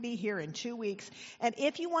be here in 2 weeks. And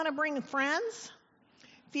if you want to bring friends,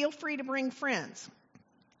 feel free to bring friends.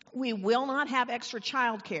 We will not have extra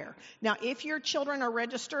childcare. Now, if your children are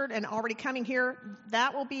registered and already coming here,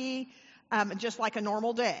 that will be just like a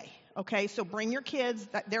normal day. Okay, so bring your kids,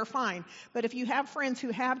 they're fine. But if you have friends who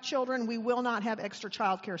have children, we will not have extra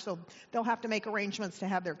childcare, so they'll have to make arrangements to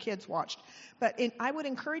have their kids watched. But I would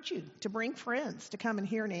encourage you to bring friends to come and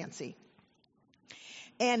hear Nancy.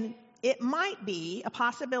 And it might be a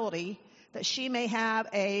possibility that she may have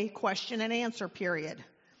a question and answer period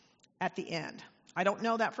at the end. I don't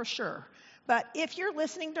know that for sure. But if you're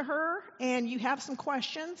listening to her and you have some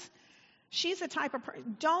questions, she's the type of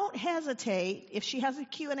person, don't hesitate if she has a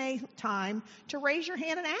Q&A time to raise your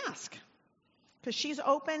hand and ask. Because she's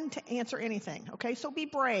open to answer anything. Okay, so be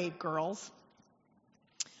brave, girls.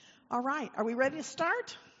 All right, are we ready to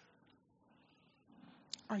start?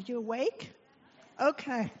 Are you awake?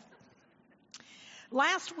 Okay.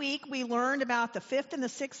 Last week we learned about the fifth and the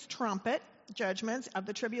sixth trumpet judgments of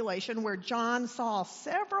the tribulation, where John saw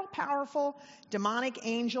several powerful demonic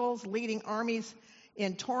angels leading armies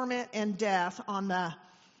in torment and death on the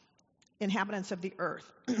inhabitants of the earth.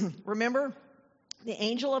 Remember, the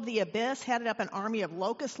angel of the abyss headed up an army of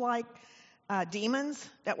locust-like demons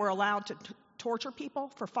that were allowed to torture people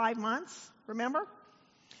for 5 months, remember?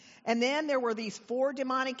 And then there were these 4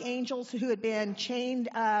 demonic angels who had been chained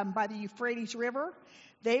by the Euphrates River.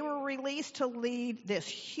 They were released to lead this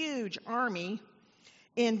huge army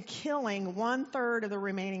in killing 1/3 of the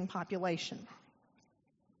remaining population.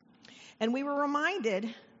 And we were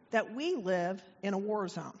reminded that we live in a war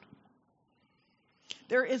zone.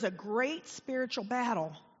 There is a great spiritual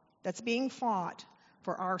battle that's being fought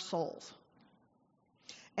for our souls.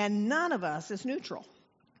 And none of us is neutral.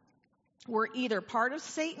 We're either part of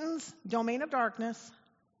Satan's domain of darkness,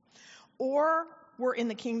 or we're in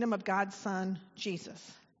the kingdom of God's Son, Jesus.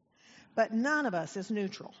 But none of us is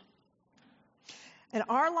neutral. And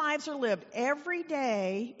our lives are lived every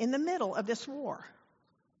day in the middle of this war.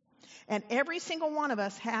 And every single one of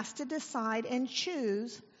us has to decide and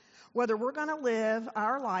choose whether we're going to live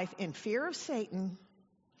our life in fear of Satan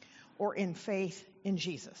or in faith in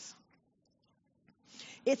Jesus.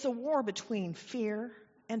 It's a war between fear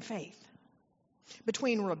and faith,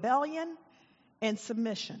 between rebellion and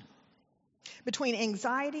submission, between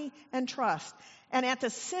anxiety and trust. And at the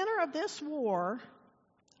center of this war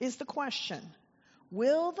is the question,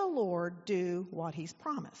 will the Lord do what he's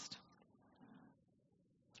promised?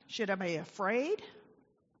 Should I be afraid?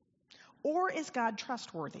 Or is God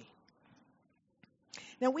trustworthy?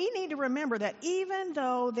 Now, we need to remember that even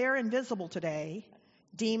though they're invisible today,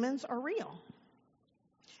 demons are real.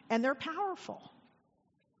 And they're powerful.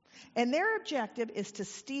 And their objective is to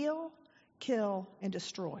steal, kill, and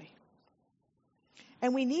destroy.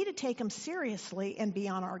 And we need to take them seriously and be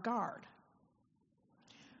on our guard.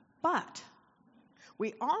 But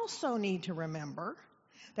we also need to remember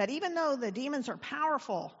that even though the demons are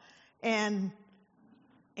powerful and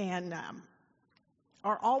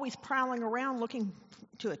are always prowling around looking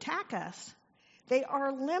to attack us, they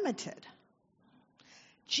are limited.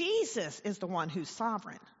 Jesus is the one who's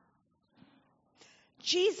sovereign.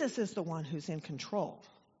 Jesus is the one who's in control.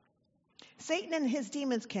 Satan and his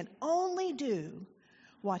demons can only do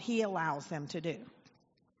what he allows them to do.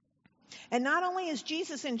 And not only is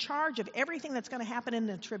Jesus in charge of everything that's going to happen in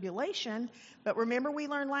the tribulation, but remember we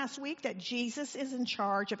learned last week that Jesus is in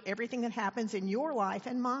charge of everything that happens in your life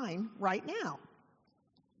and mine right now.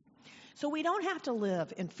 So we don't have to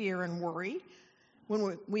live in fear and worry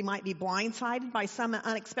when we might be blindsided by some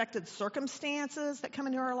unexpected circumstances that come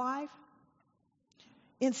into our life.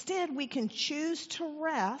 Instead, we can choose to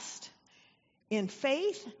rest in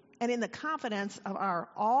faith and in the confidence of our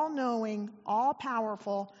all-knowing,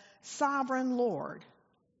 all-powerful, sovereign Lord,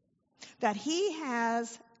 that he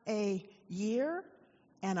has a year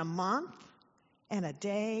and a month and a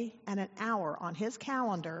day and an hour on his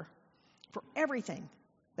calendar for everything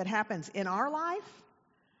that happens in our life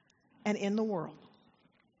and in the world.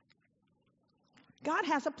 God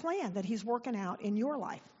has a plan that he's working out in your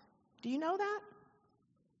life. Do you know that?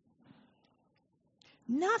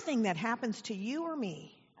 Nothing that happens to you or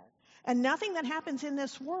me, and nothing that happens in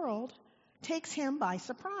this world takes him by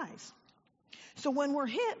surprise. So when we're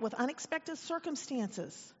hit with unexpected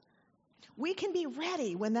circumstances, we can be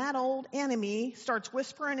ready when that old enemy starts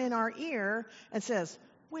whispering in our ear and says,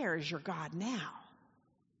 "Where is your God now?"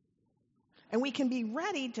 And we can be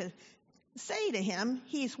ready to say to him,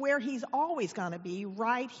 he's where he's always going to be,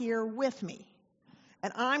 right here with me.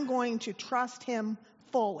 And I'm going to trust him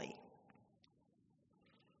fully.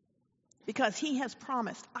 Because he has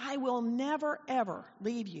promised, I will never, ever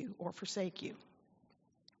leave you or forsake you.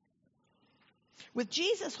 With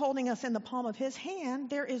Jesus holding us in the palm of his hand,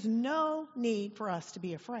 there is no need for us to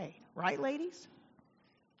be afraid. Right, ladies?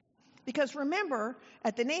 Because remember,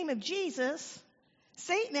 at the name of Jesus,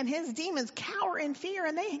 Satan and his demons cower in fear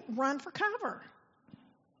and they run for cover.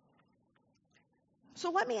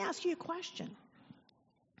 So let me ask you a question.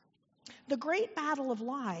 The great battle of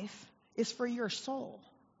life is for your soul.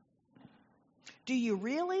 Do you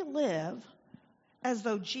really live as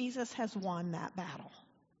though Jesus has won that battle?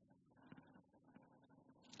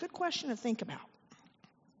 Good question to think about.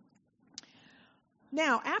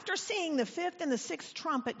 Now, after seeing the fifth and the sixth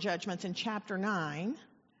trumpet judgments in chapter 9,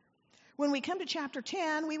 when we come to chapter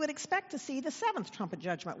 10, we would expect to see the seventh trumpet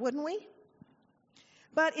judgment, wouldn't we?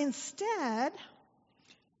 But instead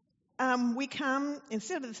of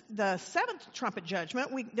the seventh trumpet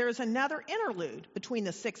judgment, there's another interlude between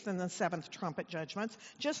the sixth and the seventh trumpet judgments,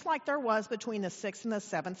 just like there was between the sixth and the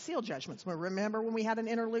seventh seal judgments. Remember when we had an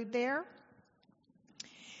interlude there?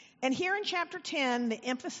 And here in chapter 10, the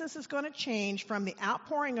emphasis is going to change from the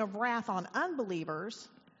outpouring of wrath on unbelievers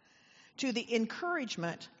to the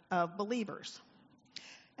encouragement of believers.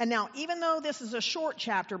 And now, even though this is a short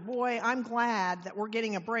chapter, boy, I'm glad that we're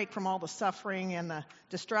getting a break from all the suffering and the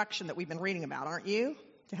destruction that we've been reading about, aren't you?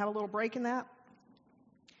 To have a little break in that?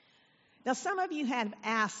 Now, some of you have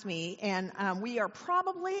asked me, and we are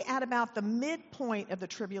probably at about the midpoint of the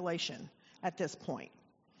tribulation at this point.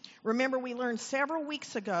 Remember, we learned several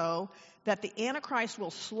weeks ago that the Antichrist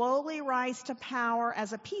will slowly rise to power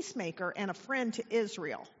as a peacemaker and a friend to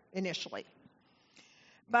Israel initially.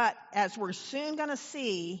 But as we're soon going to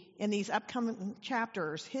see in these upcoming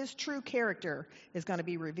chapters, his true character is going to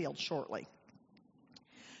be revealed shortly.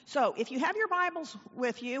 So if you have your Bibles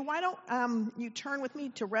with you, why don't you turn with me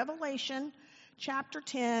to Revelation chapter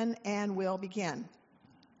 10 and we'll begin.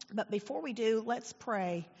 But before we do, let's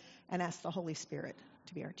pray and ask the Holy Spirit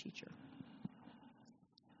to be our teacher.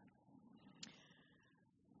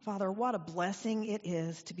 Father, what a blessing it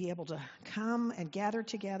is to be able to come and gather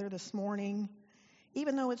together this morning,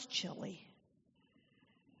 even though it's chilly,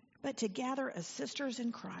 but to gather as sisters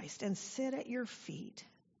in Christ and sit at your feet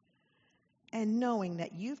and knowing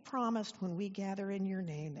that you've promised when we gather in your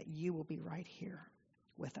name that you will be right here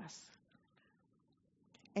with us.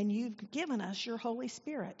 And you've given us your Holy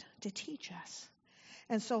Spirit to teach us.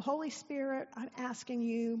 And so, Holy Spirit, I'm asking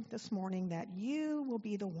you this morning that you will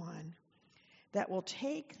be the one that will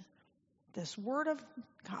take this Word of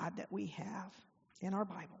God that we have in our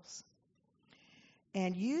Bibles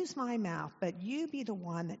and use my mouth, but you be the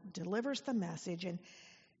one that delivers the message and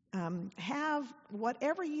have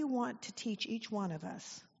whatever you want to teach each one of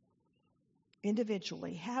us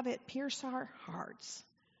individually. Have it pierce our hearts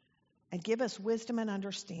and give us wisdom and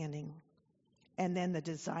understanding, and then the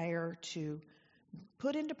desire to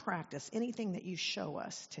put into practice anything that you show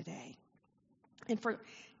us today. And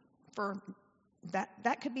for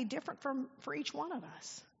that could be different for each one of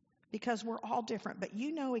us because we're all different, but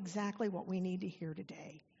you know exactly what we need to hear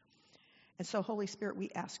today. And so, Holy Spirit, we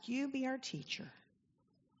ask you be our teacher,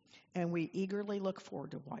 and we eagerly look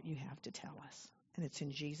forward to what you have to tell us. And it's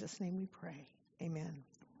in Jesus' name we pray. Amen.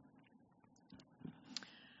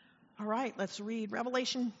 All right, let's read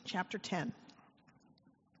Revelation chapter 10.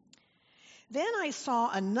 Then I saw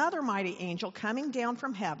another mighty angel coming down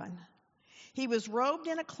from heaven. He was robed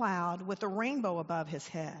in a cloud with a rainbow above his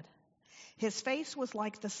head. His face was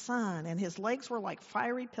like the sun, and his legs were like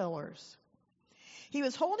fiery pillars. He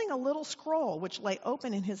was holding a little scroll which lay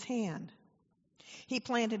open in his hand. He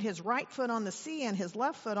planted his right foot on the sea and his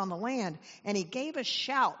left foot on the land, and he gave a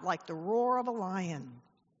shout like the roar of a lion.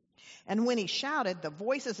 And when he shouted, the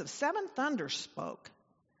voices of seven thunders spoke.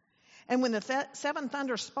 And when the seven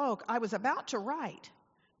thunders spoke, I was about to write,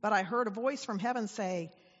 but I heard a voice from heaven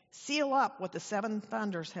say, "Seal up what the seven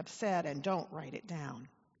thunders have said and don't write it down."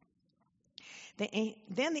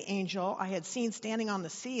 Then the angel I had seen standing on the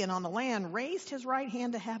sea and on the land raised his right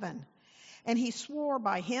hand to heaven, and he swore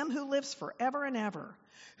by him who lives forever and ever,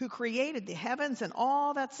 who created the heavens and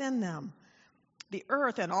all that's in them, the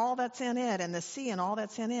earth and all that's in it, and the sea and all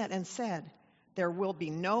that's in it, and said, "There will be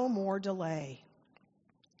no more delay."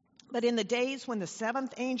 But in the days when the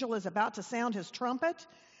seventh angel is about to sound his trumpet,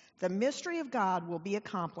 the mystery of God will be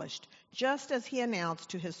accomplished, just as he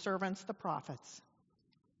announced to his servants the prophets.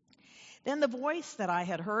 Then the voice that I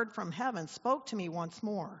had heard from heaven spoke to me once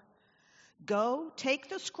more. "Go, take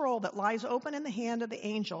the scroll that lies open in the hand of the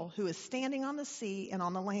angel who is standing on the sea and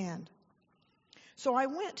on the land." So I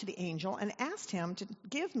went to the angel and asked him to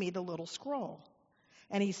give me the little scroll.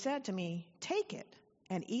 And he said to me, "Take it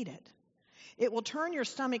and eat it. It will turn your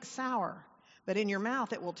stomach sour, but in your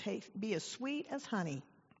mouth it will be as sweet as honey."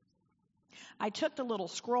 I took the little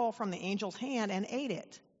scroll from the angel's hand and ate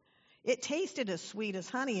it. It tasted as sweet as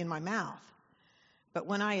honey in my mouth. But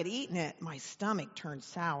when I had eaten it, my stomach turned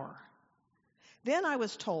sour. Then I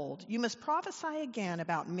was told, you must prophesy again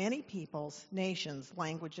about many peoples, nations,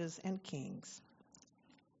 languages, and kings.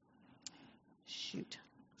 Shoot.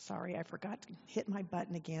 Sorry, I forgot to hit my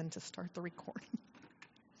button again to start the recording.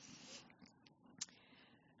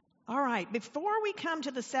 All right, before we come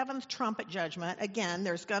to the seventh trumpet judgment, again,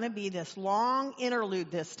 there's going to be this long interlude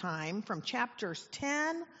this time from chapters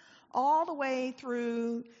 10 all the way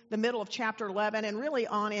through the middle of chapter 11 and really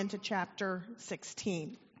on into chapter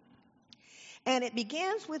 16. And it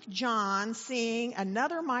begins with John seeing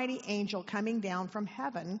another mighty angel coming down from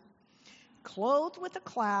heaven, clothed with a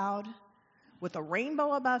cloud, with a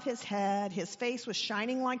rainbow above his head. His face was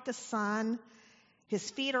shining like the sun. His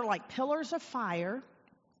feet are like pillars of fire.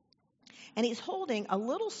 And he's holding a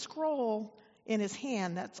little scroll in his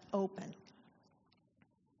hand that's open.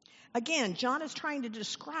 Again, John is trying to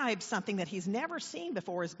describe something that he's never seen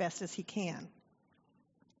before as best as he can.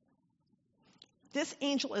 This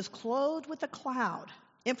angel is clothed with a cloud,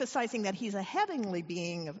 emphasizing that he's a heavenly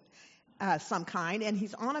being of some kind, and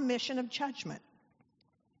he's on a mission of judgment.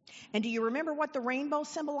 And do you remember what the rainbow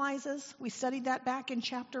symbolizes? We studied that back in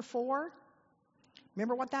chapter 4.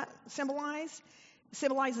 Remember what that symbolized? It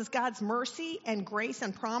symbolizes God's mercy and grace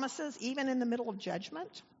and promises, even in the middle of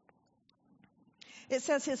judgment. It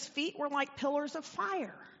says his feet were like pillars of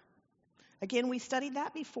fire. Again, we studied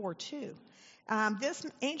that before, too. This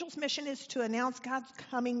angel's mission is to announce God's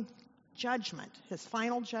coming judgment, his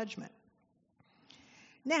final judgment.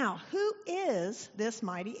 Now, who is this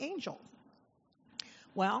mighty angel?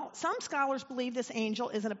 Well, some scholars believe this angel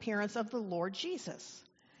is an appearance of the Lord Jesus,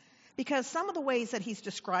 because some of the ways that he's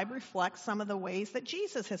described reflect some of the ways that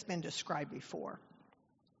Jesus has been described before.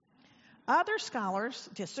 Other scholars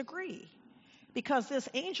disagree, because this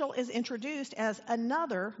angel is introduced as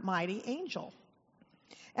another mighty angel.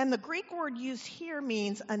 And the Greek word used here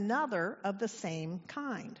means another of the same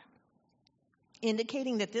kind,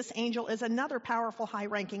 indicating that this angel is another powerful,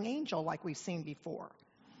 high-ranking angel like we've seen before.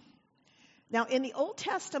 Now, in the Old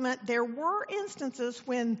Testament, there were instances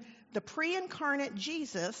when the pre-incarnate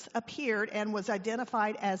Jesus appeared and was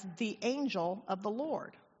identified as the angel of the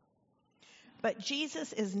Lord. But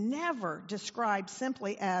Jesus is never described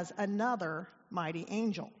simply as another mighty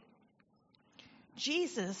angel.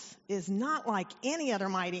 Jesus is not like any other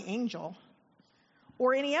mighty angel,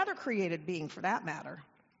 or any other created being for that matter.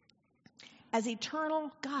 As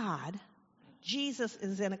eternal God, Jesus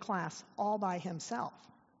is in a class all by himself.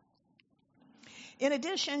 In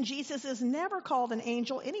addition, Jesus is never called an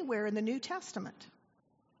angel anywhere in the New Testament.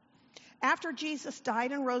 After Jesus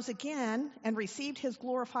died and rose again and received his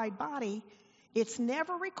glorified body, it's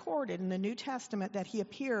never recorded in the New Testament that he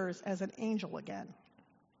appears as an angel again.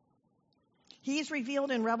 He's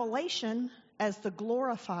revealed in Revelation as the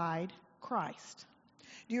glorified Christ.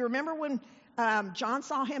 Do you remember when John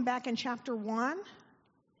saw him back in chapter 1?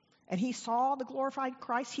 And he saw the glorified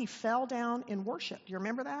Christ, he fell down in worship. Do you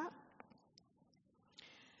remember that?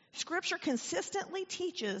 Scripture consistently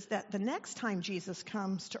teaches that the next time Jesus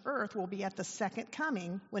comes to earth will be at the second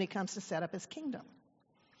coming when he comes to set up his kingdom.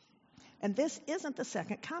 And this isn't the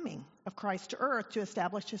second coming of Christ to earth to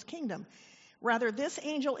establish his kingdom. Rather, this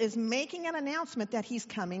angel is making an announcement that he's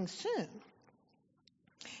coming soon.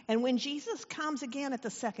 And when Jesus comes again at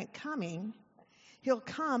the second coming, he'll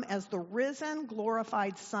come as the risen,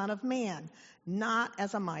 glorified Son of Man, not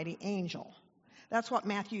as a mighty angel. That's what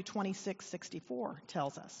Matthew 26:64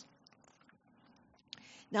 tells us.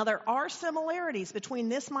 Now, there are similarities between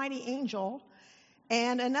this mighty angel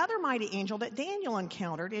and another mighty angel that Daniel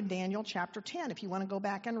encountered in Daniel chapter 10, if you want to go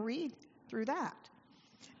back and read through that.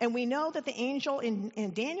 And we know that the angel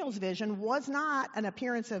in Daniel's vision was not an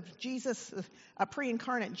appearance of Jesus, a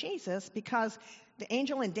pre-incarnate Jesus, because the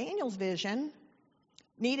angel in Daniel's vision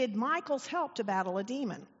needed Michael's help to battle a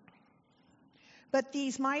demon. But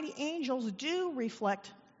these mighty angels do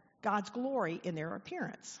reflect God's glory in their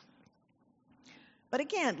appearance. But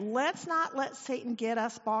again, let's not let Satan get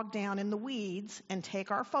us bogged down in the weeds and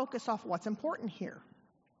take our focus off what's important here.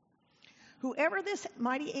 Whoever this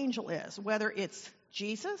mighty angel is, whether it's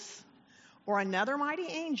Jesus or another mighty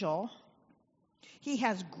angel, he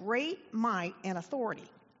has great might and authority.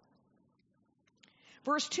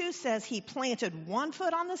 Verse 2 says he planted one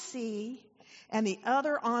foot on the sea and the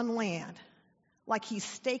other on land, like he's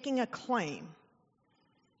staking a claim.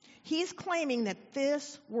 He's claiming that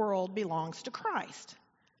this world belongs to Christ,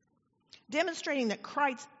 demonstrating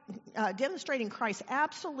Christ's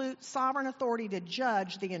absolute sovereign authority to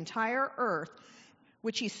judge the entire earth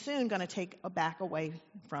which he's soon going to take back away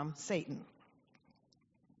from Satan.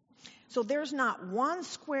 So there's not one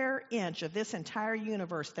square inch of this entire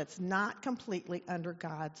universe that's not completely under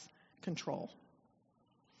God's control.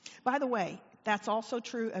 By the way, that's also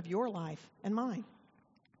true of your life and mine.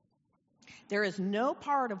 There is no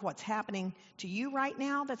part of what's happening to you right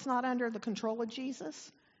now that's not under the control of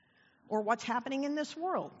Jesus, or what's happening in this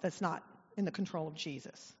world that's not in the control of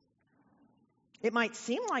Jesus. It might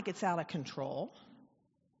seem like it's out of control,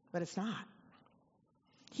 but it's not.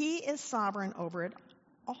 He is sovereign over it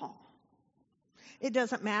all. It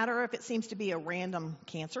doesn't matter if it seems to be a random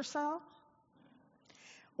cancer cell,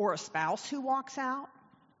 or a spouse who walks out,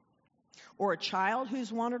 or a child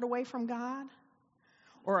who's wandered away from God,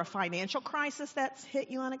 or a financial crisis that's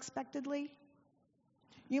hit you unexpectedly.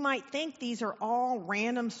 You might think these are all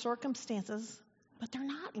random circumstances, but they're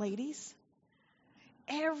not, ladies.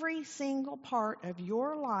 Every single part of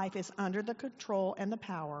your life is under the control and the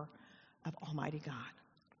power of Almighty God.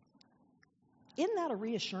 Isn't that a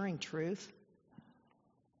reassuring truth?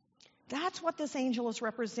 That's what this angel is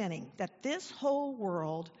representing, that this whole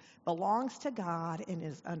world belongs to God and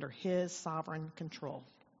is under his sovereign control.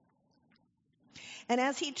 And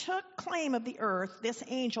as he took claim of the earth, this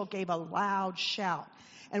angel gave a loud shout.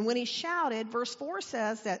 And when he shouted, verse 4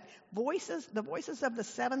 says that the voices of the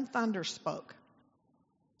seven thunders spoke.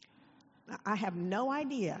 Now, I have no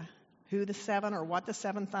idea who the seven or what the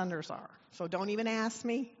seven thunders are. So don't even ask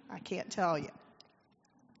me. I can't tell you.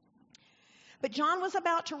 But John was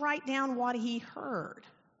about to write down what he heard.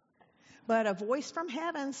 But a voice from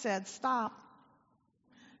heaven said, "Stop.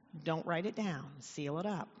 Don't write it down. Seal it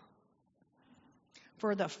up."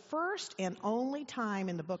 For the first and only time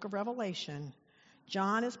in the book of Revelation,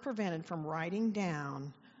 John is prevented from writing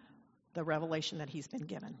down the revelation that he's been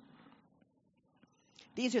given.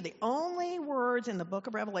 These are the only words in the book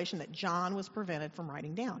of Revelation that John was prevented from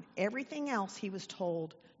writing down. Everything else he was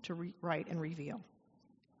told to write and reveal.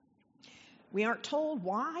 We aren't told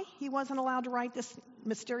why he wasn't allowed to write this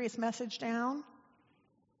mysterious message down.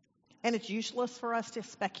 And it's useless for us to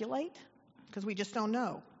speculate because we just don't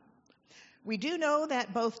know. We do know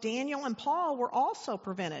that both Daniel and Paul were also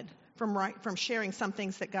prevented from sharing some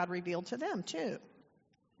things that God revealed to them too.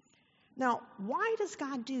 Now, why does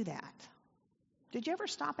God do that? Did you ever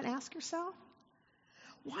stop and ask yourself?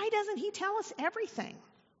 Why doesn't he tell us everything?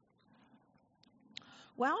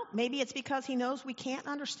 Well, maybe it's because he knows we can't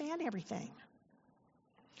understand everything.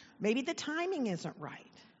 Maybe the timing isn't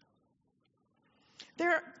right.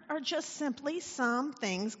 There are just simply some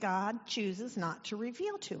things God chooses not to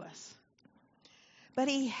reveal to us. But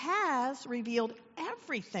he has revealed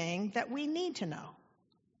everything that we need to know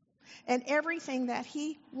and everything that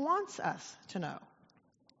he wants us to know.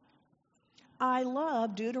 I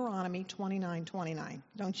love Deuteronomy 29:29,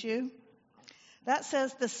 don't you? That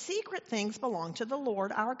says the secret things belong to the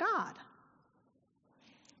Lord our God.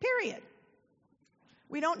 Period.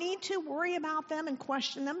 We don't need to worry about them and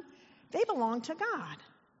question them. They belong to God.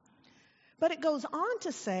 But it goes on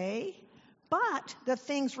to say, but the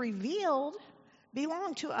things revealed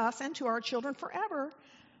belong to us and to our children forever,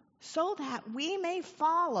 so that we may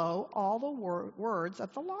follow all the words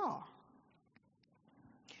of the law.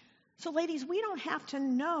 So, ladies, we don't have to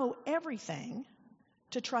know everything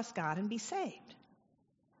to trust God and be saved.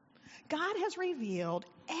 God has revealed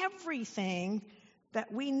everything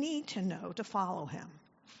that we need to know to follow him.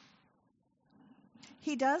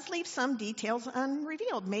 He does leave some details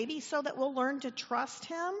unrevealed, maybe so that we'll learn to trust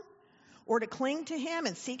him or to cling to him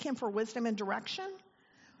and seek him for wisdom and direction.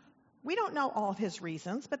 We don't know all of his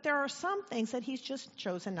reasons, but there are some things that he's just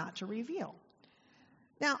chosen not to reveal.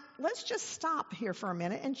 Now, let's just stop here for a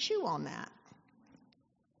minute and chew on that.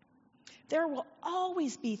 There will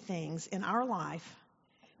always be things in our life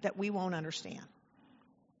that we won't understand.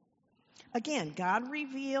 Again, God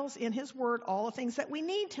reveals in his word all the things that we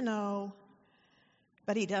need to know,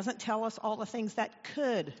 but he doesn't tell us all the things that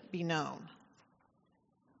could be known.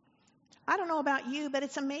 I don't know about you, but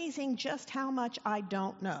it's amazing just how much I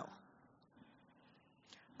don't know.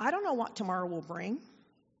 I don't know what tomorrow will bring.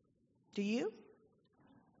 Do you?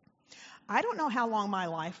 I don't know how long my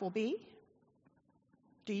life will be.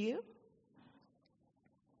 Do you?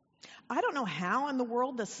 I don't know how in the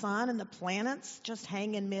world the sun and the planets just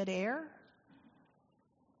hang in midair.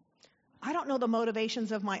 I don't know the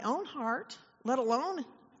motivations of my own heart, let alone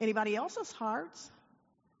anybody else's hearts.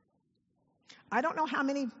 I don't know how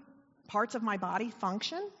many parts of my body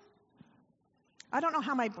function. I don't know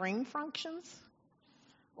how my brain functions.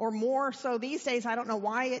 Or more so these days, I don't know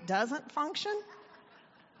why it doesn't function.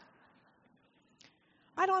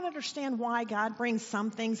 I don't understand why God brings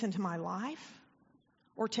some things into my life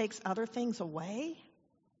or takes other things away.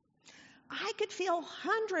 I could fill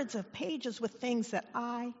hundreds of pages with things that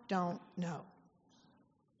I don't know.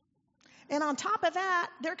 And on top of that,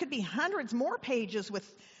 there could be hundreds more pages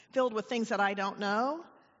filled with things that I don't know,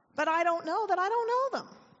 but I don't know that I don't know them.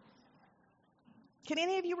 Can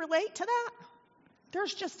any of you relate to that?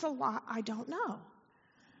 There's just a lot I don't know.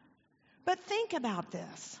 But think about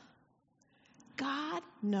this. God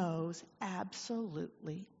knows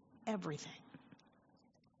absolutely everything.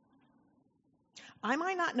 I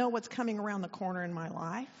might not know what's coming around the corner in my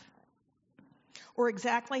life, or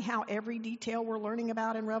exactly how every detail we're learning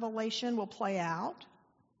about in Revelation will play out.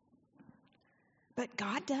 But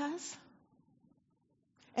God does.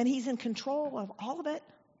 And He's in control of all of it.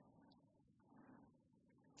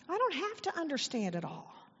 I don't have to understand it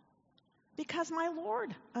all, because my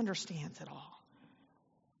Lord understands it all.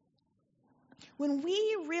 When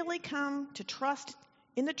we really come to trust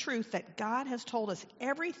in the truth that God has told us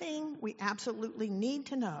everything we absolutely need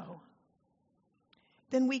to know,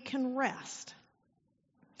 then we can rest.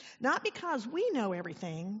 Not because we know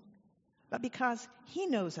everything, but because He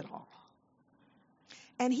knows it all.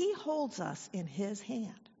 And He holds us in His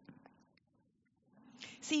hand.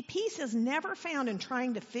 See, peace is never found in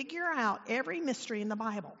trying to figure out every mystery in the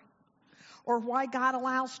Bible, or why God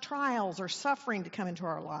allows trials or suffering to come into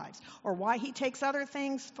our lives, or why He takes other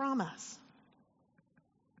things from us.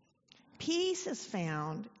 Peace is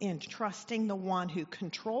found in trusting the one who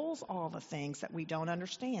controls all the things that we don't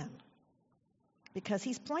understand, because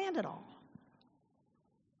He's planned it all.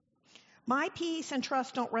 My peace and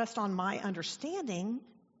trust don't rest on my understanding,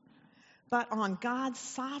 but on God's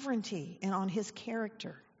sovereignty and on His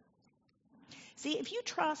character. See, if you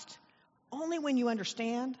trust only when you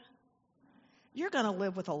understand, you're going to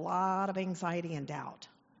live with a lot of anxiety and doubt,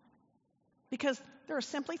 because there are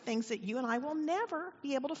simply things that you and I will never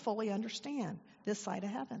be able to fully understand this side of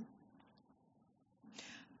heaven.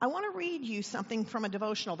 I want to read you something from a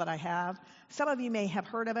devotional that I have. Some of you may have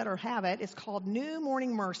heard of it or have it. It's called New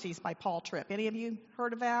Morning Mercies by Paul Tripp. Any of you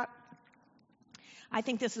heard of that? I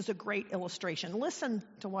think this is a great illustration. Listen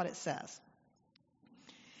to what it says.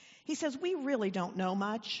 He says, we really don't know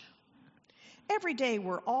much. Every day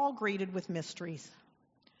we're all greeted with mysteries.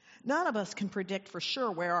 None of us can predict for sure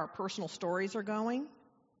where our personal stories are going.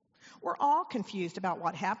 We're all confused about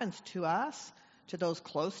what happens to us, to those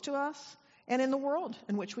close to us, and in the world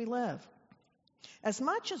in which we live. As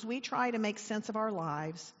much as we try to make sense of our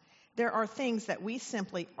lives, there are things that we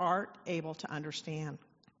simply aren't able to understand.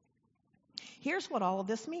 Here's what all of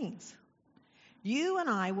this means. You and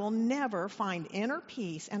I will never find inner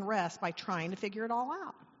peace and rest by trying to figure it all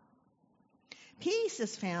out. Peace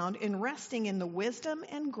is found in resting in the wisdom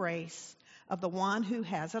and grace of the one who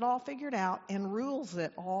has it all figured out and rules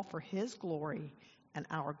it all for His glory and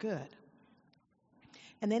our good.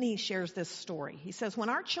 And then he shares this story. He says, when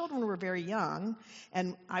our children were very young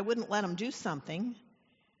and I wouldn't let them do something,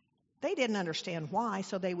 they didn't understand why,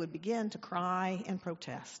 so they would begin to cry and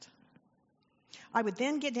protest. I would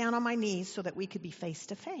then get down on my knees so that we could be face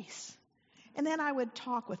to face. And then I would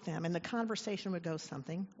talk with them, and the conversation would go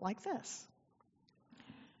something like this.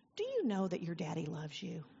 Do you know that your daddy loves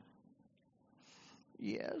you?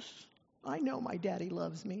 Yes, I know my daddy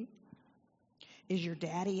loves me. Is your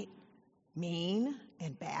daddy mean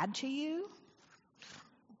and bad to you?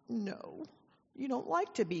 No, you don't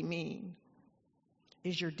like to be mean.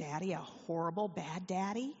 Is your daddy a horrible, bad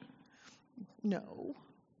daddy? No.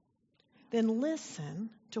 Then listen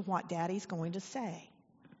to what daddy's going to say.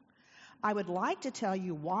 I would like to tell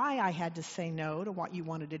you why I had to say no to what you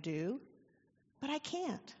wanted to do, but I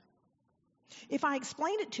can't. If I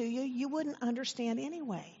explained it to you, you wouldn't understand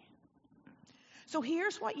anyway. So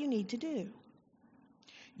here's what you need to do.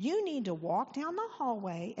 You need to walk down the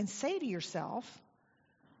hallway and say to yourself,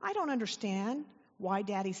 I don't understand why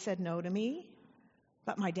Daddy said no to me,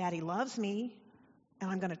 but my daddy loves me, and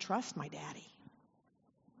I'm going to trust my daddy.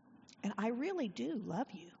 And I really do love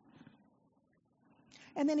you.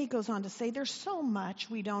 And then he goes on to say, there's so much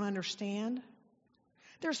we don't understand.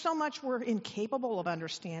 There's so much we're incapable of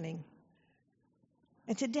understanding.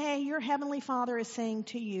 And today, your Heavenly Father is saying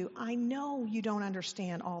to you, I know you don't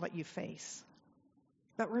understand all that you face.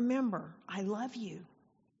 But remember, I love you.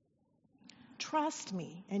 Trust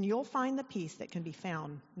me, and you'll find the peace that can be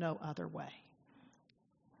found no other way.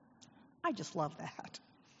 I just love that.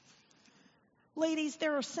 Ladies,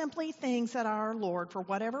 there are simply things that our Lord, for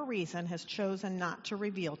whatever reason, has chosen not to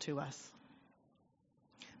reveal to us.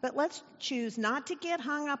 But let's choose not to get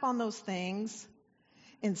hung up on those things.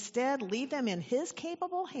 Instead, leave them in His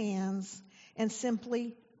capable hands and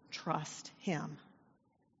simply trust Him,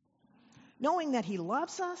 knowing that He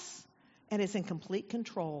loves us and is in complete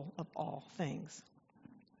control of all things.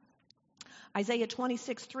 Isaiah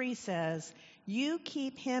 26:3 says, "You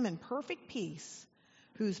keep him in perfect peace,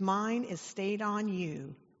 whose mind is stayed on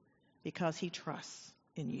you, because he trusts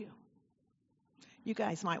in you." You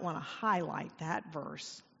guys might want to highlight that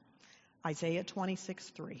verse, Isaiah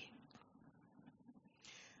 26:3.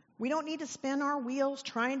 We don't need to spin our wheels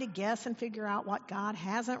trying to guess and figure out what God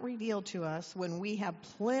hasn't revealed to us when we have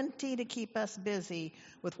plenty to keep us busy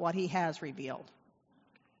with what he has revealed.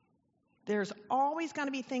 There's always going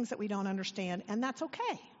to be things that we don't understand, and that's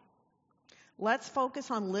okay. Let's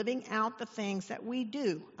focus on living out the things that we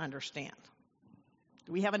do understand.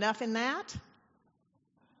 Do we have enough in that?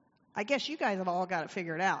 I guess you guys have all got it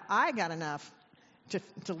figured out. I got enough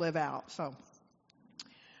to live out. So,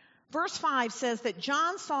 verse 5 says that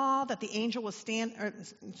John saw that the angel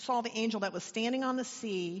that was standing on the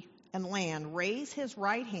sea and land raise his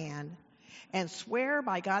right hand and swear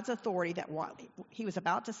by God's authority that what he was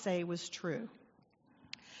about to say was true.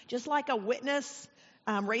 Just like a witness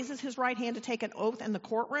raises his right hand to take an oath in the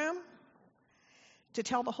courtroom to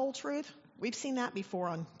tell the whole truth. We've seen that before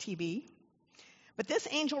on TV. But this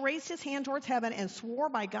angel raised his hand towards heaven and swore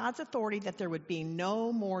by God's authority that there would be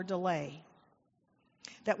no more delay.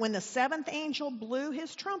 That when the seventh angel blew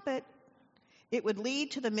his trumpet, it would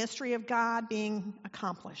lead to the mystery of God being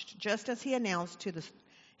accomplished, just as he announced to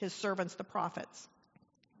his servants, the prophets.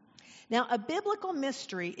 Now, a biblical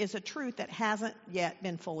mystery is a truth that hasn't yet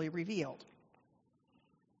been fully revealed.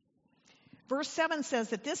 Verse 7 says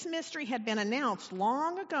that this mystery had been announced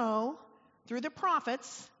long ago through the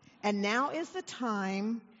prophets, and now is the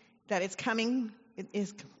time that it's coming,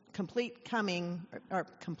 complete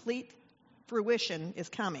fruition is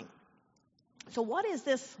coming. So what is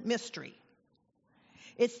this mystery?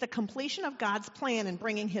 It's the completion of God's plan in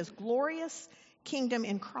bringing his glorious kingdom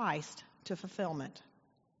in Christ to fulfillment.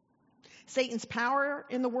 Satan's power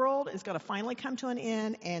in the world is going to finally come to an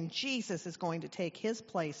end, and Jesus is going to take his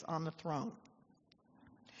place on the throne.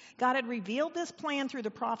 God had revealed this plan through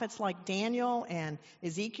the prophets like Daniel and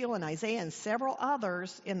Ezekiel and Isaiah and several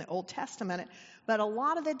others in the Old Testament, but a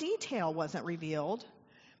lot of the detail wasn't revealed.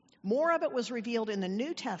 More of it was revealed in the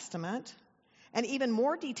New Testament, and even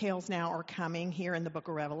more details now are coming here in the book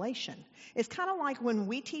of Revelation. It's kind of like when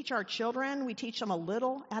we teach our children, we teach them a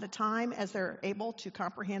little at a time as they're able to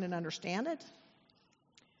comprehend and understand it.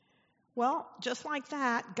 Well, just like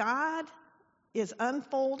that, God is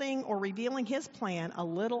unfolding or revealing his plan a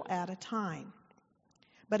little at a time.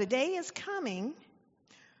 But a day is coming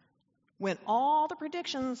when all the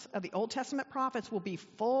predictions of the Old Testament prophets will be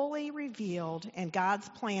fully revealed and God's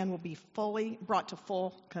plan will be fully brought to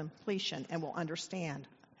full completion, and we'll understand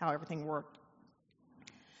how everything worked.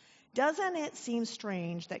 Doesn't it seem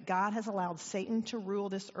strange that God has allowed Satan to rule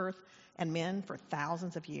this earth and men for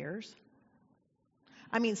thousands of years?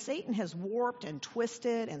 I mean, Satan has warped and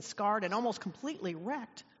twisted and scarred and almost completely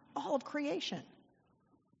wrecked all of creation.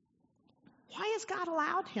 Why has God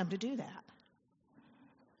allowed him to do that?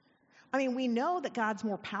 I mean, we know that God's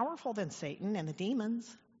more powerful than Satan and the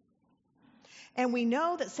demons. And we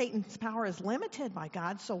know that Satan's power is limited by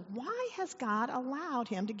God, so why has God allowed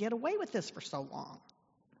him to get away with this for so long?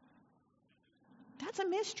 That's a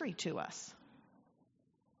mystery to us.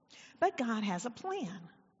 But God has a plan.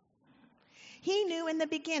 He knew in the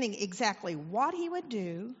beginning exactly what he would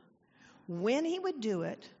do, when he would do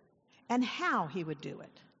it, and how he would do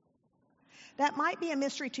it. That might be a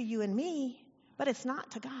mystery to you and me, but it's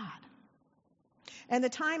not to God. And the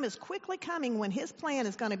time is quickly coming when his plan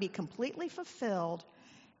is going to be completely fulfilled,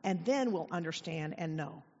 and then we'll understand and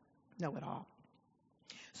know it all.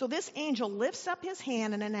 So this angel lifts up his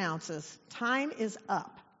hand and announces, time is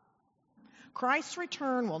up. Christ's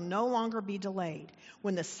return will no longer be delayed.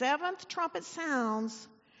 When the seventh trumpet sounds,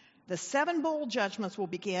 the 7 bowl judgments will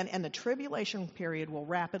begin, and the tribulation period will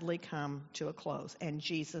rapidly come to a close, and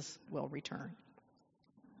Jesus will return.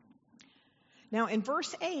 Now, in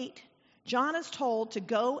verse 8, John is told to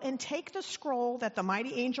go and take the scroll that the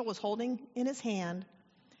mighty angel was holding in his hand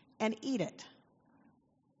and eat it.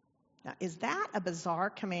 Now, is that a bizarre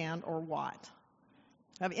command or what?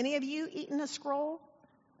 Have any of you eaten a scroll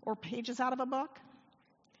or pages out of a book?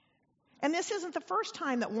 And this isn't the first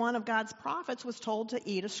time that one of God's prophets was told to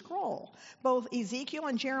eat a scroll. Both Ezekiel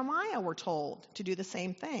and Jeremiah were told to do the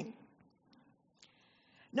same thing.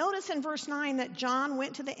 Notice in verse 9 that John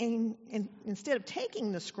went to instead of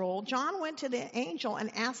taking the scroll, John went to the angel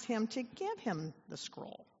and asked him to give him the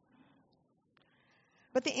scroll.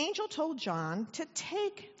 But the angel told John to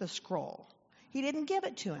take the scroll. He didn't give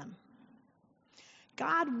it to him.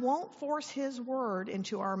 God won't force his word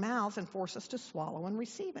into our mouths and force us to swallow and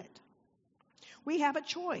receive it. We have a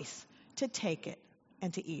choice to take it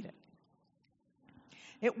and to eat it.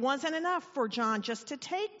 It wasn't enough for John just to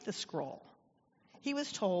take the scroll. He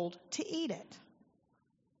was told to eat it.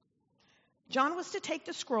 John was to take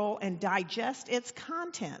the scroll and digest its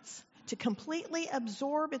contents, to completely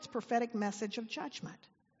absorb its prophetic message of judgment.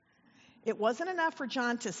 It wasn't enough for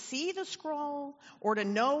John to see the scroll or to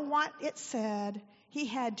know what it said. He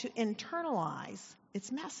had to internalize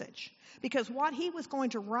its message, because what he was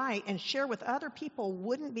going to write and share with other people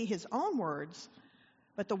wouldn't be his own words,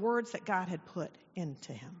 but the words that God had put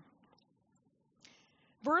into him.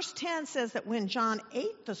 Verse 10 says that when John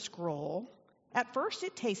ate the scroll, at first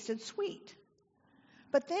it tasted sweet,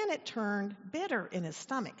 but then it turned bitter in his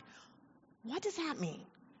stomach. What does that mean?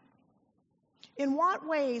 In what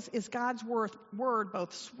ways is God's word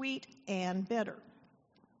both sweet and bitter?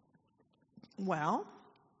 Well,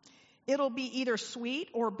 it'll be either sweet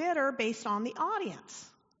or bitter based on the audience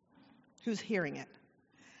who's hearing it.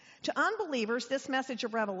 To unbelievers, this message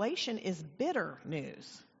of Revelation is bitter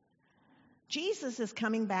news. Jesus is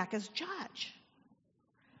coming back as judge.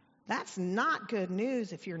 That's not good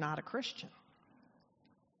news if you're not a Christian.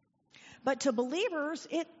 But to believers,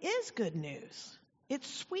 it is good news. It's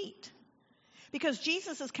sweet. Because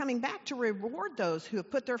Jesus is coming back to reward those who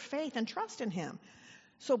have put their faith and trust in him.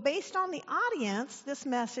 So based on the audience, this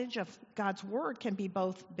message of God's word can be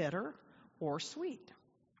both bitter or sweet.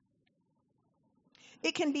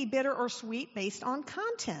 It can be bitter or sweet based on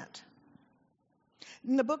content.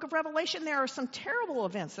 In the book of Revelation, there are some terrible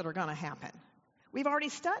events that are going to happen. We've already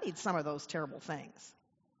studied some of those terrible things.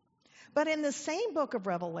 But in the same book of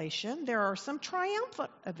Revelation, there are some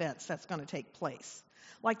triumphant events that's going to take place,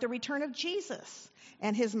 like the return of Jesus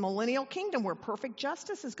and his millennial kingdom where perfect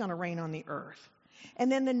justice is going to reign on the earth,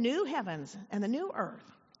 and then the new heavens and the new earth.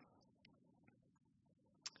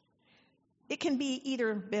 It can be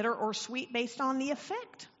either bitter or sweet based on the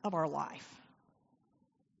effect of our life,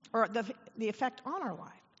 or the effect on our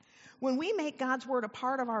life. When we make God's word a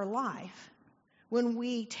part of our life, when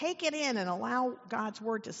we take it in and allow God's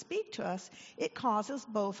word to speak to us, it causes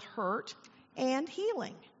both hurt and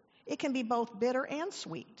healing. It can be both bitter and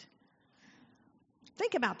sweet.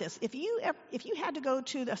 Think about this. If you had to go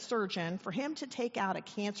to the surgeon for him to take out a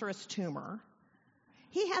cancerous tumor,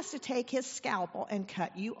 he has to take his scalpel and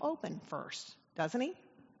cut you open first, doesn't he?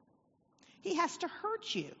 He has to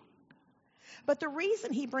hurt you. But the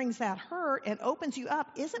reason he brings that hurt and opens you up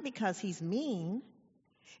isn't because he's mean.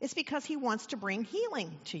 It's because he wants to bring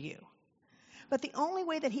healing to you. But the only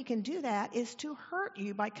way that he can do that is to hurt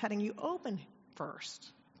you by cutting you open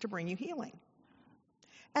first to bring you healing.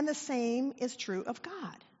 And the same is true of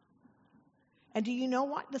God. And do you know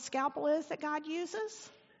what the scalpel is that God uses?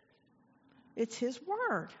 It's his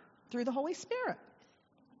word through the Holy Spirit.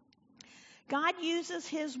 God uses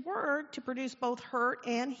his word to produce both hurt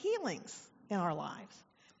and healings in our lives.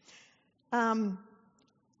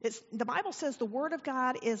 The Bible says the word of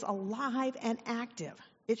God is alive and active.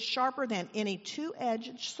 It's sharper than any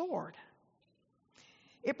two-edged sword.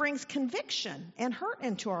 It brings conviction and hurt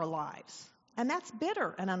into our lives, and that's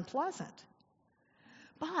bitter and unpleasant.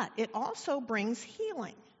 But it also brings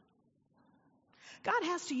healing. God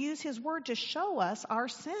has to use his word to show us our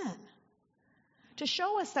sin, to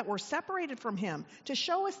show us that we're separated from him, to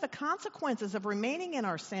show us the consequences of remaining in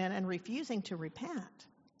our sin and refusing to repent.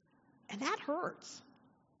 And that hurts.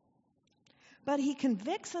 But he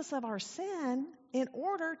convicts us of our sin in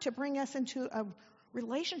order to bring us into a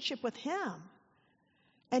relationship with him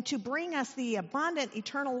and to bring us the abundant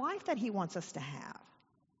eternal life that he wants us to have.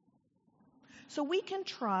 So we can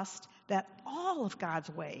trust that all of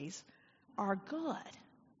God's ways are good,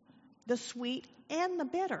 the sweet and the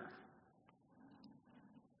bitter.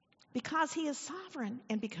 Because he is sovereign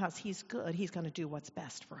and because he's good, he's going to do what's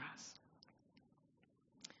best for us.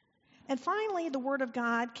 And finally, the word of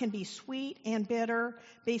God can be sweet and bitter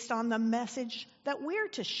based on the message that we're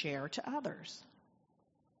to share to others.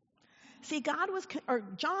 See,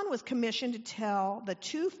 John was commissioned to tell the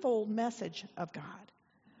twofold message of God,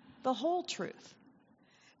 the whole truth,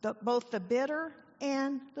 both the bitter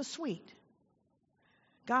and the sweet.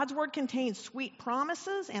 God's word contains sweet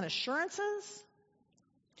promises and assurances,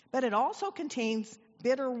 but it also contains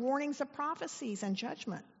bitter warnings of prophecies and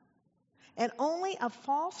judgment. And only a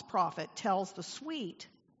false prophet tells the sweet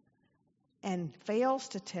and fails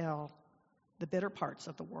to tell the bitter parts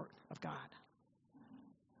of the word of God.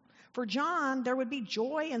 For John, there would be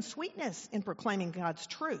joy and sweetness in proclaiming God's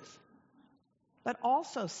truth, but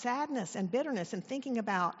also sadness and bitterness in thinking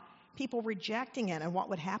about people rejecting it and what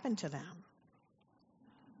would happen to them.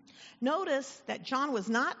 Notice that John was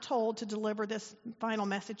not told to deliver this final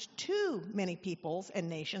message to many peoples and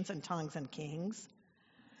nations and tongues and kings,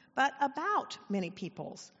 but about many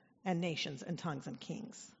peoples, and nations and tongues and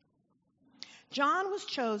kings. John was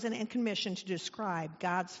chosen and commissioned to describe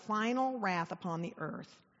God's final wrath upon the earth,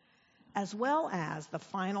 as well as the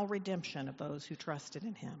final redemption of those who trusted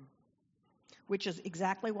in him, which is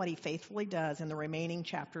exactly what he faithfully does in the remaining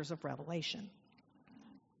chapters of Revelation.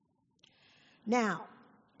 Now,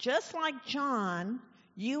 just like John,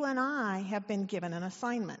 you and I have been given an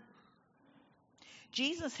assignment.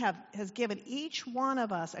 Jesus has given each one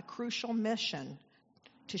of us a crucial mission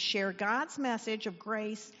to share God's message of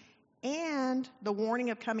grace and the warning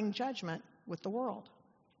of coming judgment with the world.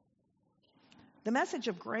 The message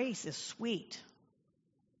of grace is sweet,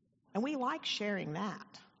 and we like sharing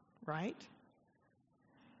that, right?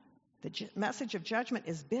 The message of judgment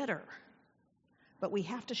is bitter, but we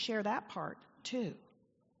have to share that part too.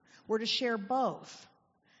 We're to share both.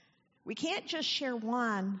 We can't just share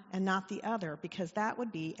one and not the other, because that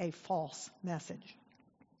would be a false message.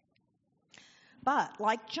 But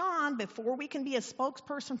like John, before we can be a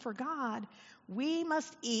spokesperson for God, we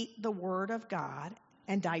must eat the Word of God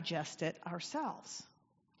and digest it ourselves.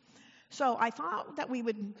 So I thought that we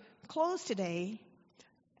would close today,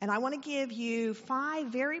 and I want to give you 5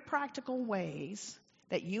 very practical ways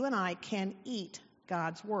that you and I can eat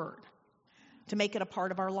God's Word to make it a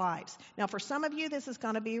part of our lives. Now, for some of you, this is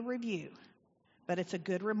going to be a review, but it's a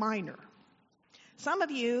good reminder. Some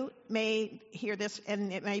of you may hear this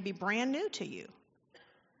and it may be brand new to you.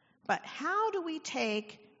 But how do we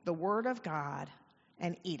take the Word of God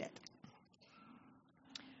and eat it?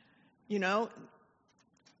 You know,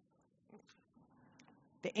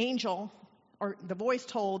 the angel, or the voice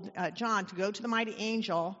told John to go to the mighty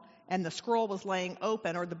angel, and the scroll was laying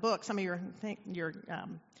open, or the book, some of your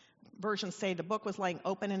versions say the book was laying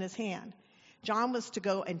open in his hand. John was to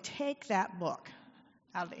go and take that book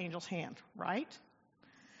out of the angel's hand, right?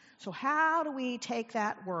 So how do we take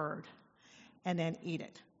that word and then eat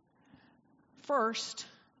it? First,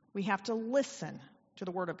 we have to listen to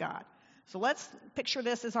the Word of God. So let's picture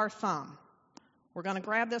this as our thumb. We're going to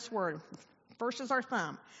grab this word. First is our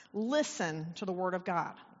thumb. Listen to the Word of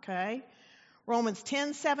God, okay? Romans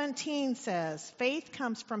 10:17 says, faith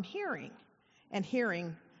comes from hearing, and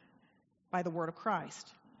hearing by the Word of Christ.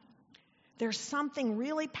 There's something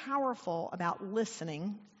really powerful about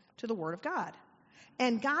listening to the Word of God.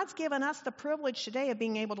 And God's given us the privilege today of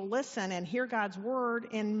being able to listen and hear God's Word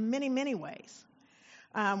in many, many ways.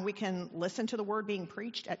 We can listen to the Word being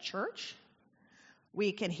preached at church.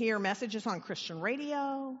 We can hear messages on Christian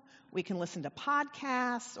radio. We can listen to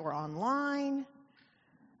podcasts or online.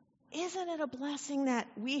 Isn't it a blessing that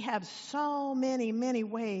we have so many, many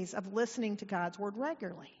ways of listening to God's Word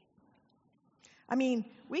regularly? I mean,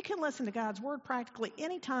 we can listen to God's Word practically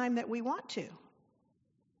any time that we want to,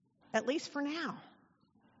 at least for now.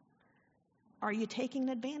 Are you taking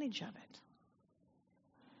advantage of it?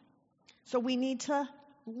 So we need to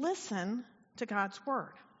listen to God's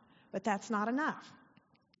Word, but that's not enough.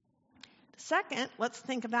 Second, let's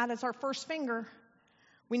think of that as our first finger.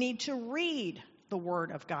 We need to read the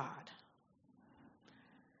Word of God.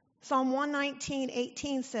 Psalm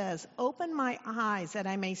 119:18 says, open my eyes that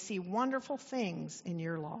I may see wonderful things in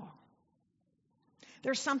your law.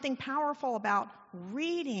 There's something powerful about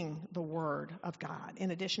reading the Word of God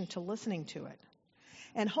in addition to listening to it.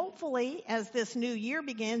 And hopefully, as this new year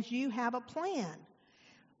begins, you have a plan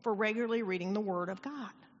for regularly reading the Word of God.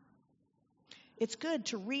 It's good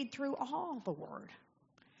to read through all the Word.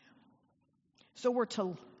 So we're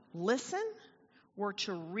to listen, we're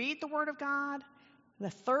to read the Word of God. The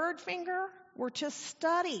third finger, we're to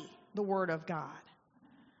study the Word of God.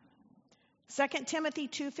 2 Timothy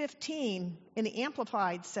 2:15 in the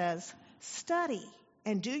Amplified says, study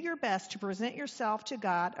and do your best to present yourself to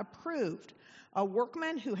God approved, a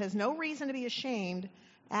workman who has no reason to be ashamed,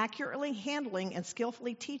 accurately handling and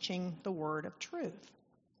skillfully teaching the word of truth.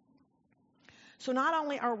 So not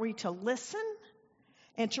only are we to listen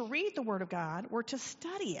and to read the Word of God, we're to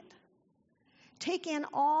study it. Take in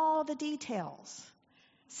all the details.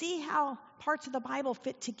 See how parts of the Bible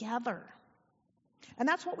fit together. And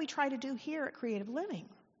that's what we try to do here at Creative Living.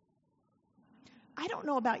 I don't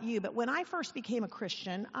know about you, but when I first became a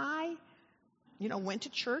Christian, I went to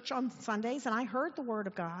church on Sundays and I heard the Word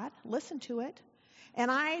of God, listened to it, and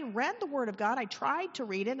I read the Word of God. I tried to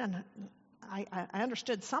read it, and I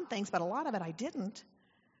understood some things, but a lot of it I didn't.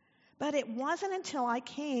 But it wasn't until I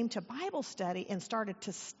came to Bible study and started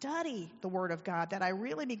to study the Word of God that I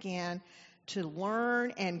really began to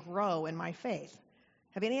learn and grow in my faith.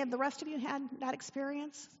 Have any of the rest of you had that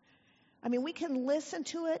experience? I mean, we can listen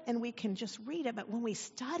to it and we can just read it, but when we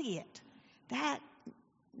study it, that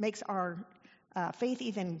makes our faith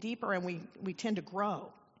even deeper, and we tend to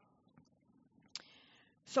grow.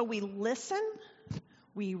 So we listen,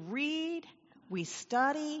 we read, we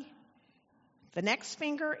study. The next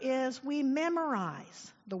finger is we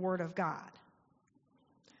memorize the Word of God.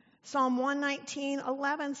 Psalm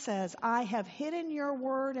 119:11 says, I have hidden your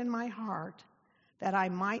word in my heart that I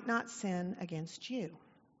might not sin against you.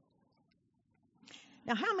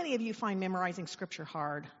 Now, how many of you find memorizing Scripture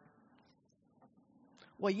hard?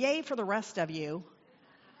 Well, yay for the rest of you.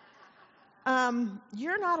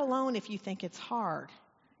 You're not alone if you think it's hard.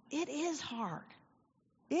 It is hard.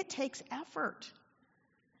 It takes effort.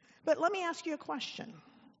 But let me ask you a question.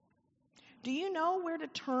 Do you know where to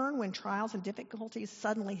turn when trials and difficulties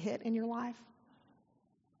suddenly hit in your life?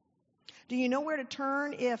 Do you know where to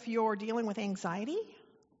turn if you're dealing with anxiety?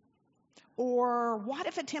 Or what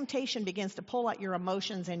if a temptation begins to pull at your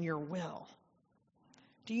emotions and your will?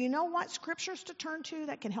 Do you know what scriptures to turn to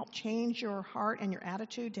that can help change your heart and your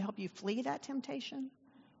attitude to help you flee that temptation?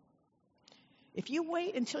 If you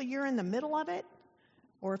wait until you're in the middle of it,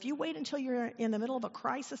 or if you wait until you're in the middle of a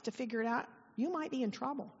crisis to figure it out, you might be in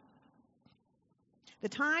trouble. The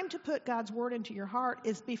time to put God's word into your heart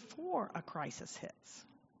is before a crisis hits.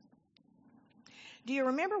 Do you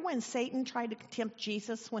remember when Satan tried to tempt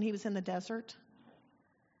Jesus when he was in the desert?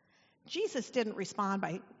 Jesus didn't respond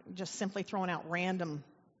by just simply throwing out random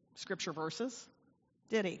scripture verses,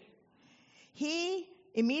 did he? He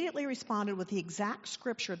immediately responded with the exact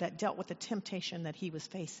scripture that dealt with the temptation that he was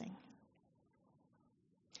facing.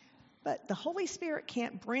 But the Holy Spirit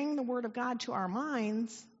can't bring the Word of God to our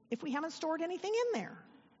minds if we haven't stored anything in there.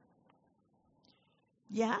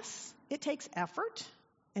 Yes, it takes effort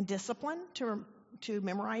and discipline to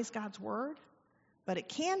memorize God's Word, but it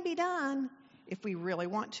can be done if we really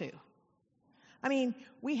want to. I mean,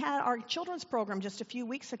 we had our children's program just a few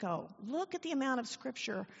weeks ago. Look at the amount of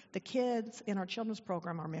scripture the kids in our children's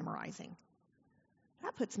program are memorizing.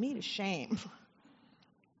 That puts me to shame.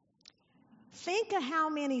 Think of how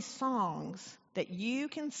many songs that you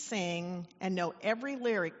can sing and know every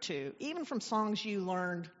lyric to, even from songs you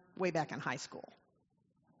learned way back in high school.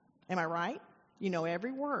 Am I right? You know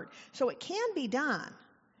every word. So it can be done.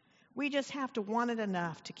 We just have to want it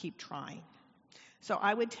enough to keep trying. So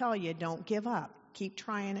I would tell you, don't give up. Keep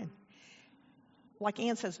trying. And like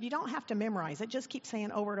Ann says, you don't have to memorize it. Just keep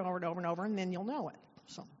saying over and over and over and over, and then you'll know it.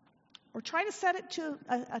 So, or try to set it to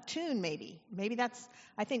a tune maybe.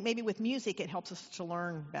 I think maybe with music it helps us to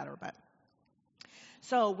learn better. But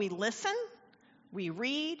so we listen, we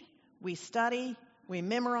read, we study, we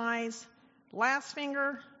memorize. Last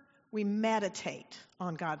finger, we meditate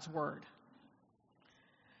on God's Word.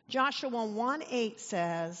 Joshua 1:8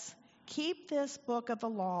 says, keep this book of the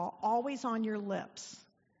law always on your lips.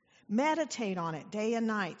 Meditate on it day and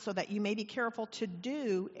night so that you may be careful to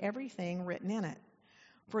do everything written in it.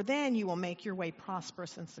 For then you will make your way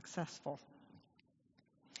prosperous and successful.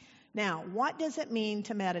 Now, what does it mean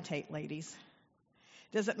to meditate, ladies?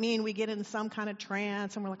 Does it mean we get in some kind of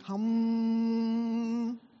trance and we're like,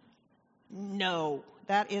 No,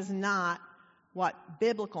 that is not what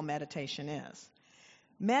biblical meditation is.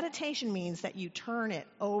 Meditation means that you turn it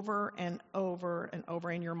over and over and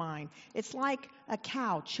over in your mind. It's like a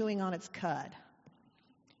cow chewing on its cud.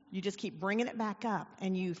 You just keep bringing it back up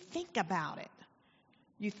and you think about it.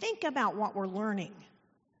 You think about what we're learning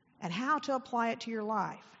and how to apply it to your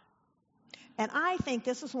life. And I think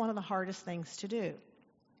this is one of the hardest things to do.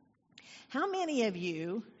 How many of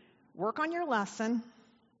you work on your lesson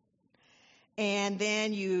and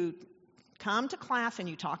then you come to class and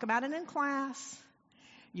you talk about it in class?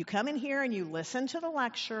 You come in here and you listen to the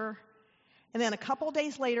lecture, and then a couple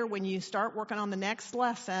days later when you start working on the next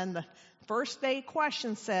lesson, the first day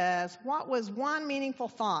question says, what was one meaningful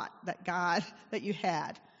thought that you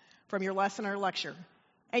had from your lesson or lecture?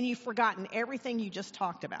 And you've forgotten everything you just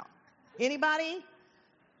talked about. Anybody?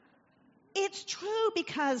 It's true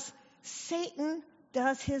because Satan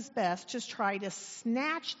does his best to try to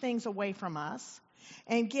snatch things away from us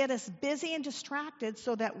and get us busy and distracted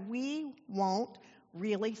so that we won't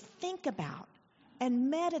really think about and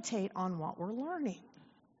meditate on what we're learning.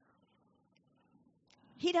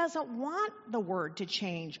 He doesn't want the Word to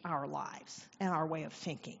change our lives and our way of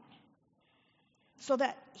thinking. So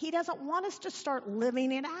that he doesn't want us to start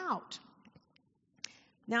living it out.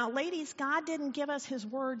 Now, ladies, God didn't give us his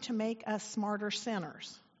Word to make us smarter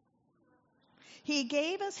sinners. He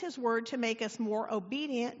gave us his Word to make us more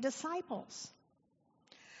obedient disciples.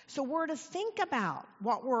 So we're to think about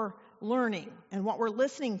what we're learning and what we're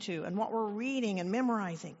listening to and what we're reading and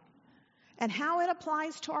memorizing and how it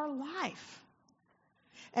applies to our life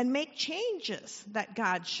and make changes that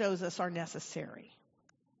God shows us are necessary.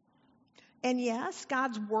 And yes,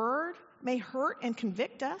 God's Word may hurt and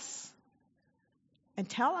convict us, and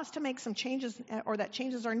tell us to make some changes or that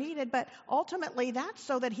changes are needed, but ultimately that's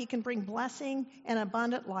so that he can bring blessing and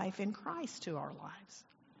abundant life in Christ to our lives.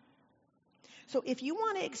 So if you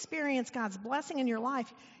want to experience God's blessing in your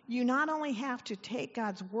life, you not only have to take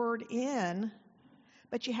God's word in,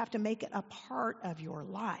 but you have to make it a part of your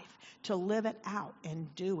life, to live it out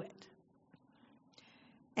and do it.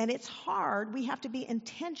 And it's hard. We have to be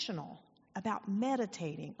intentional about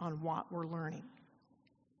meditating on what we're learning.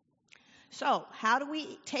 So, how do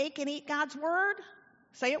we take and eat God's word?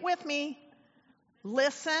 Say it with me.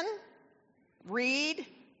 Listen, read,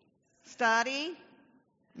 study,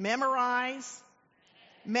 memorize,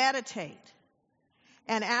 meditate.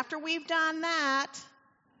 And after we've done that,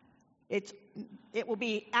 it will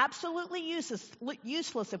be absolutely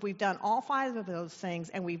useless if we've done all 5 of those things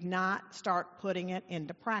and we've not start putting it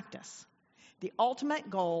into practice. The ultimate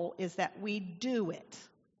goal is that we do it.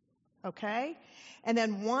 Okay? And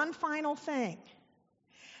then one final thing.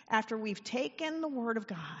 After we've taken the Word of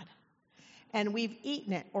God and we've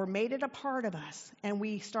eaten it or made it a part of us and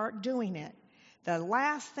we start doing it, the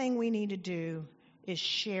last thing we need to do is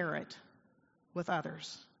share it with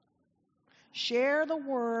others. Share the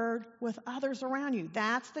Word with others around you.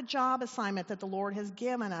 That's the job assignment that the Lord has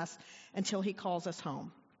given us until He calls us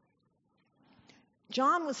home.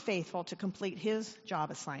 John was faithful to complete his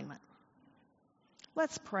job assignment.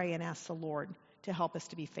 Let's pray and ask the Lord to help us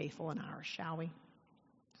to be faithful in ours, shall we?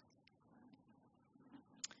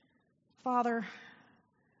 Father,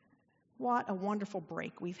 what a wonderful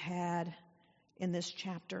break we've had in this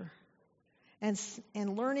chapter. And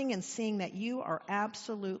learning and seeing that you are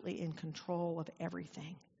absolutely in control of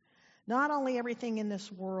everything. Not only everything in this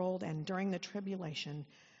world and during the tribulation,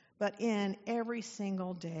 but in every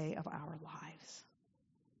single day of our lives.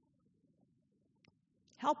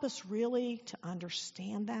 Help us really to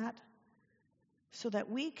understand that so that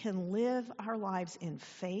we can live our lives in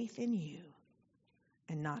faith in you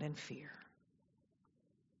and not in fear.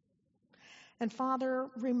 And Father,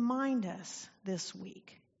 remind us this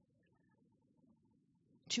week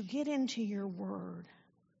to get into your word,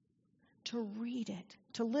 to read it,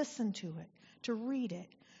 to listen to it, to read it,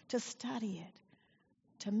 to study it,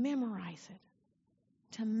 to memorize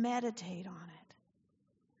it, to meditate on it,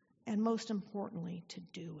 and most importantly, to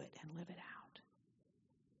do it and live it out.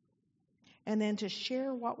 And then to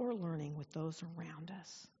share what we're learning with those around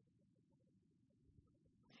us.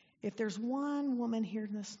 If there's one woman here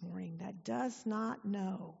this morning that does not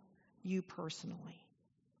know you personally,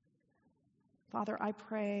 Father, I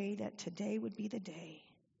pray that today would be the day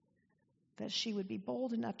that she would be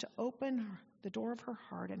bold enough to open the door of her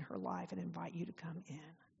heart and her life and invite you to come in.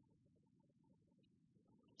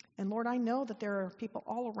 And Lord, I know that there are people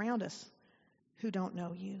all around us who don't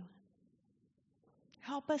know you.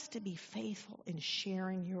 Help us to be faithful in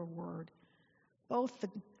sharing your word, both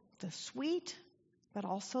the sweet but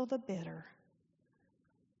also the bitter.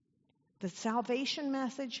 The salvation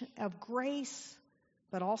message of grace,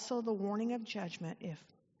 but also the warning of judgment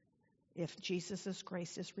if Jesus'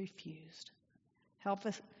 grace is refused. Help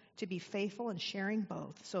us to be faithful in sharing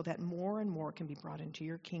both so that more and more can be brought into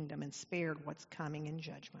your kingdom and spared what's coming in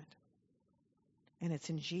judgment. And it's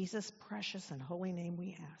in Jesus' precious and holy name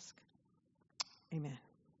we ask. Amen.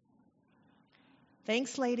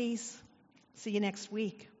 Thanks, ladies. See you next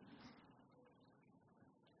week.